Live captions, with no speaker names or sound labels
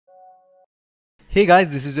Hey guys,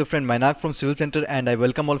 this is your friend Mainak from Civil Center and I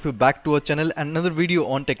welcome all of you back to our channel and another video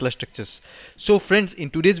on Tekla Structures. So friends, in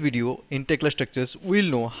today's video in Tekla Structures,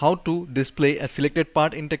 we'll know how to display a selected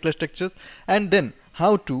part in Tekla Structures and then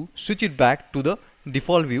how to switch it back to the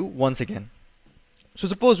default view once again. So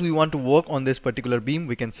suppose we want to work on this particular beam,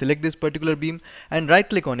 we can select this particular beam and right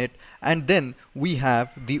click on it, and then we have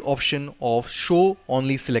the option of show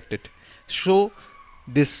only selected. So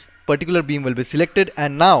this particular beam will be selected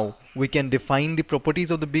and now we can define the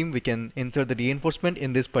properties of the beam, we can insert the reinforcement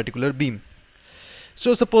in this particular beam.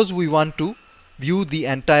 So suppose we want to view the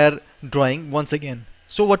entire drawing once again.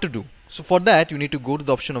 So what to do? So for that you need to go to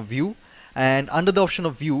the option of view, and under the option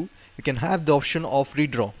of view you can have the option of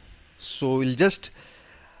redraw. So we'll just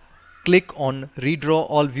click on redraw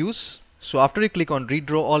all views. So after you click on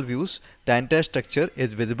redraw all views, the entire structure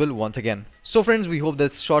is visible once again. So friends, we hope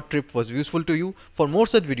this short trip was useful to you. For more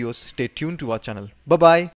such videos, stay tuned to our channel. Bye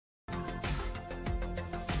bye.